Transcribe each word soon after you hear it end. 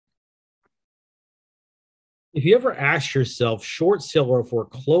If you ever ask yourself short sale or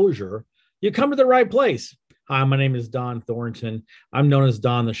foreclosure, you come to the right place. Hi, my name is Don Thornton. I'm known as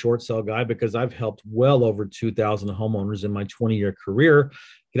Don the Short Sale Guy because I've helped well over 2,000 homeowners in my 20-year career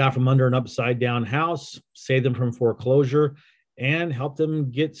get out from under an upside down house, save them from foreclosure, and help them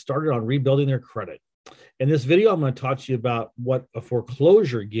get started on rebuilding their credit. In this video, I'm going to talk to you about what a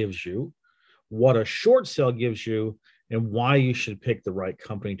foreclosure gives you, what a short sale gives you, and why you should pick the right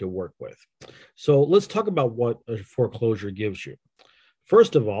company to work with. So let's talk about what a foreclosure gives you.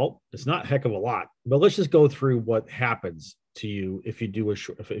 First of all, it's not a heck of a lot, but let's just go through what happens to you if you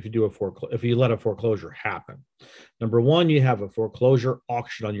let a foreclosure happen. Number one, you have a foreclosure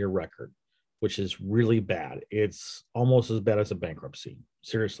auction on your record, which is really bad. It's almost as bad as a bankruptcy.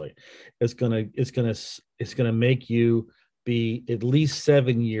 Seriously, it's gonna make you be at least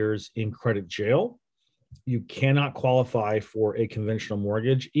 7 years in credit jail. You cannot qualify for a conventional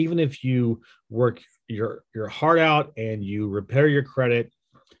mortgage, even if you work your heart out and you repair your credit.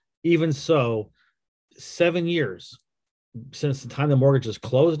 Even so, 7 years since the time the mortgage is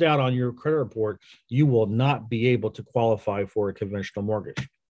closed out on your credit report, you will not be able to qualify for a conventional mortgage.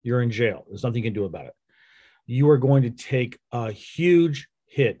 You're in jail. There's nothing you can do about it. You are going to take a huge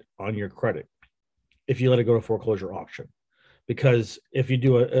hit on your credit if you let it go to foreclosure auction. Because if you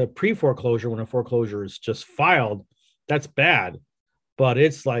do a pre-foreclosure, when a foreclosure is just filed, that's bad, but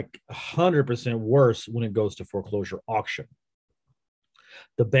it's like 100% worse when it goes to foreclosure auction.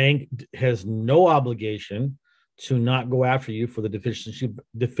 The bank has no obligation to not go after you for the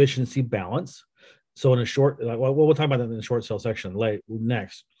deficiency balance. So in a short, we'll talk about that in the short sale section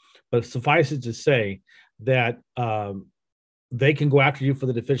next, but suffice it to say that they can go after you for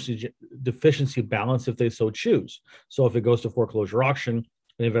the deficiency balance if they so choose. So if it goes to foreclosure auction,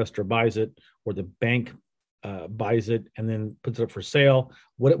 an investor buys it, or the bank buys it and then puts it up for sale,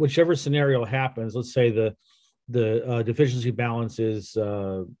 whichever scenario happens, let's say the deficiency balance is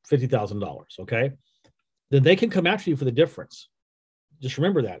 $50,000, okay? Then they can come after you for the difference. Just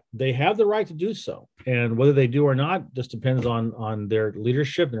remember that. They have the right to do so. And whether they do or not just depends on their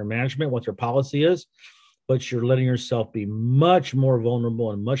leadership, their management, what their policy is. But you're letting yourself be much more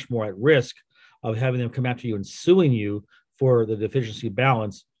vulnerable and much more at risk of having them come after you and suing you for the deficiency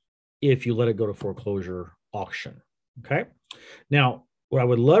balance if you let it go to foreclosure auction. Okay. Now, what I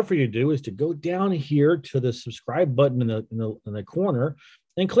would love for you to do is to go down here to the subscribe button in the corner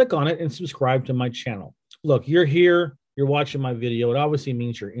and click on it and subscribe to my channel. Look, you're here, you're watching my video. It obviously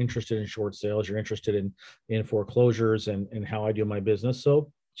means you're interested in short sales, you're interested in foreclosures and how I do my business.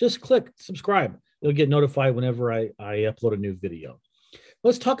 So just click subscribe. You'll get notified whenever I upload a new video.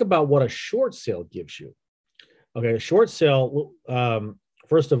 Let's talk about what a short sale gives you. Okay, a short sale,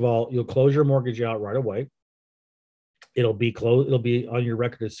 first of all, you'll close your mortgage out right away. It'll be on your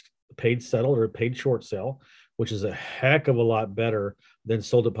record as paid settled or paid short sale, which is a heck of a lot better than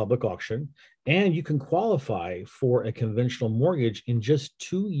sold at public auction. And you can qualify for a conventional mortgage in just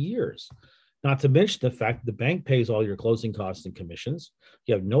 2 years. Not to mention the fact that the bank pays all your closing costs and commissions.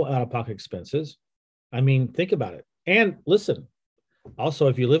 You have no out-of-pocket expenses. I mean, think about it. And listen, also,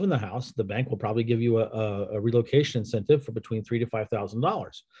 if you live in the house, the bank will probably give you a relocation incentive for between $3,000 to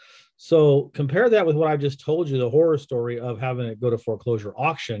 $5,000. So compare that with what I just told you, the horror story of having it go to foreclosure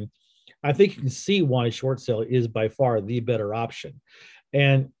auction. I think you can see why short sale is by far the better option.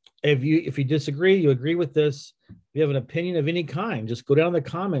 And if you disagree, you agree with this, if you have an opinion of any kind, just go down in the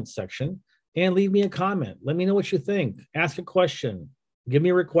comments section and leave me a comment. Let me know what you think. Ask a question. Give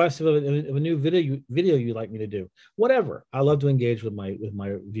me a request of a new video you'd like me to do. Whatever. I love to engage with my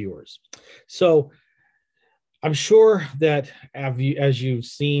viewers. So I'm sure that as you've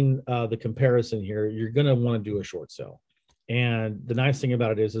seen the comparison here, you're going to want to do a short sale. And the nice thing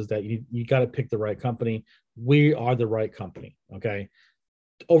about it is that you got to pick the right company. We are the right company. Okay.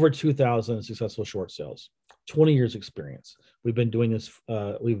 Over 2,000 successful short sales. 20 years experience. We've been doing this.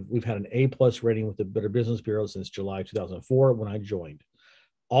 We've had an A+ rating with the Better Business Bureau since July 2004 when I joined.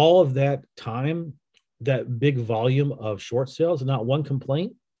 All of that time, that big volume of short sales, and not one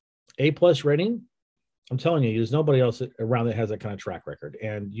complaint, A+ rating. I'm telling you, there's nobody else around that has that kind of track record.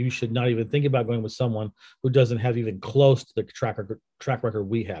 And you should not even think about going with someone who doesn't have even close to the track record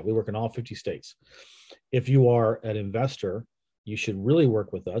we have. We work in all 50 states. If you are an investor, you should really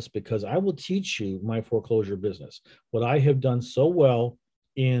work with us because I will teach you my foreclosure business. What I have done so well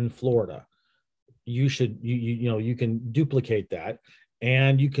in Florida, you can duplicate that,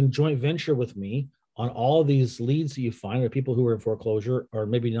 and you can joint venture with me on all of these leads that you find are people who are in foreclosure, or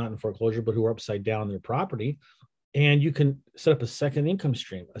maybe not in foreclosure, but who are upside down in their property. And you can set up a second income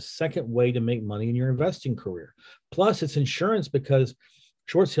stream, a second way to make money in your investing career. Plus, it's insurance because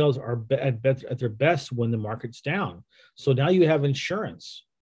Short sales are at their best when the market's down. So now you have insurance.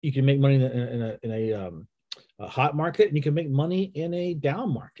 You can make money a hot market, and you can make money in a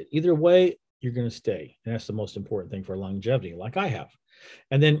down market. Either way, you're going to stay. And that's the most important thing for longevity, like I have.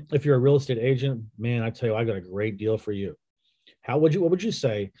 And then if you're a real estate agent, man, I tell you, I got a great deal for you. What would you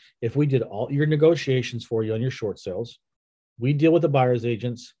say if we did all your negotiations for you on your short sales? We deal with the buyer's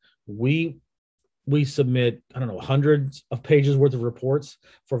agents. We submit, I don't know, hundreds of pages worth of reports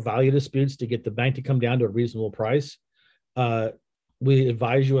for value disputes to get the bank to come down to a reasonable price. We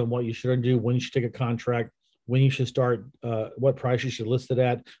advise you on what you should do, when you should take a contract, when you should start, what price you should list it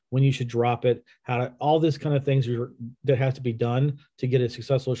at, when you should drop it, all this kind of things that has to be done to get a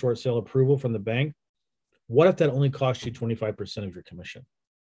successful short sale approval from the bank. What if that only costs you 25% of your commission?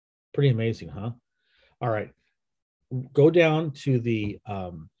 Pretty amazing, huh? All right. Go down to the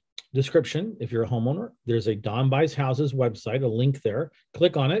description. If you're a homeowner, there's a Don Buys Houses website, a link there.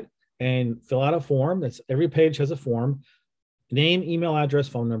 Click on it and fill out a form. Every page has a form. Name, email address,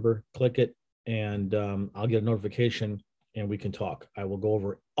 phone number. Click it, and I'll get a notification, and we can talk. I will go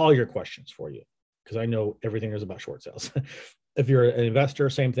over all your questions for you because I know everything there's about short sales. If you're an investor,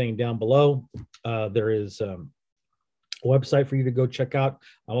 same thing down below. There is a website for you to go check out.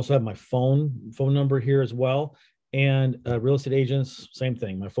 I also have my phone number here as well. And real estate agents, same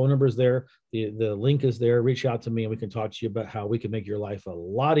thing. My phone number is there. The link is there. Reach out to me and we can talk to you about how we can make your life a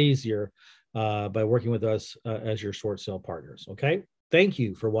lot easier by working with us as your short sale partners. Okay. Thank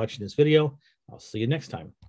you for watching this video. I'll see you next time.